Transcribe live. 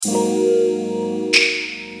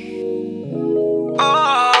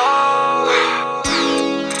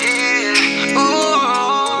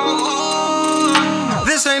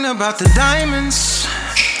about the diamonds.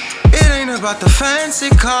 It ain't about the fancy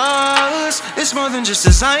cars. It's more than just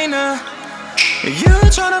designer.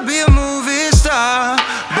 You're tryna be a movie star,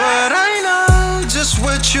 but I know just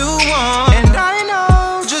what you want, and I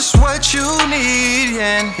know just what you need,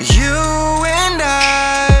 and you and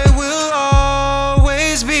I will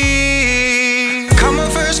always be. Caught my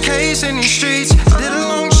first case in these streets. Did a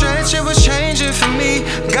long stretch, it was changing for me.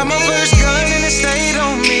 Got my first gun and it stayed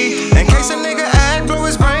on me. In case a nigga act, blow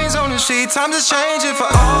his brains on the sheet. Times is changing for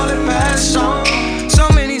all that passed on. So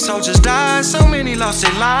many soldiers died, so many lost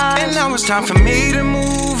their lives, and now it's time for me to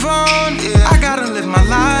move on. I gotta live my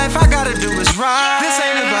life, I gotta do what's right. This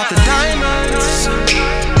ain't about the diamonds,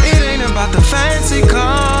 it ain't about the fancy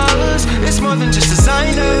cars. It's more than just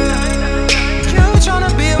designer. You're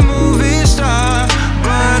tryna be a movie star,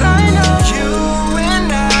 but I know you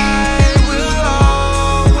and I will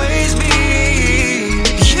always be.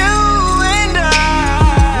 You and I.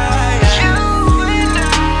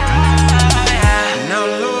 Now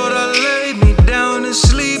Lord, I lay me down to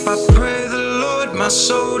sleep. I pray the Lord my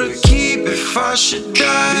soul to keep. If I should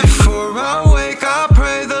die before I wake, I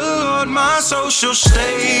pray the Lord my soul shall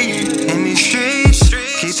stay in these streets.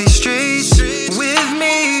 Keep these streets with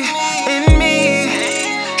me, in me.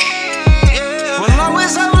 Will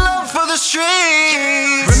always have love for the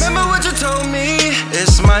streets. Remember what you told me,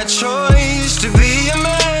 it's my choice to be a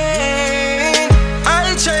man.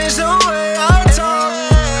 I changed the way I talk,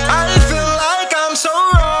 I feel like I'm so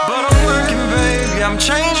wrong, but I'm working, baby, I'm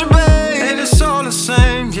changing, baby. And it's all the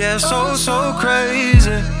same, yeah, so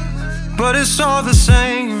crazy, but it's all the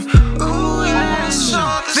same. Ooh, yeah, it's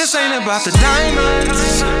all the this ain't about the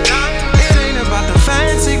diamonds, it ain't about the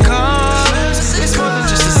fancy cars. It's more than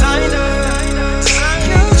just designer.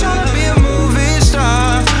 You're tryna be a movie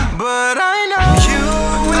star, but I know you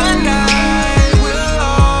and I will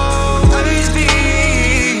always be.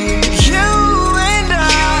 You and I.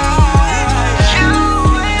 You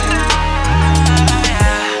and I.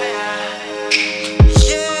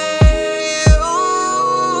 Yeah.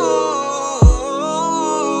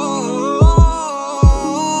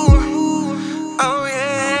 Oh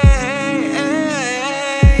yeah.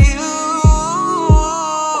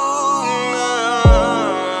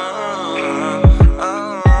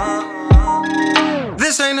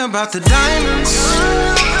 This ain't about the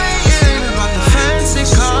diamonds.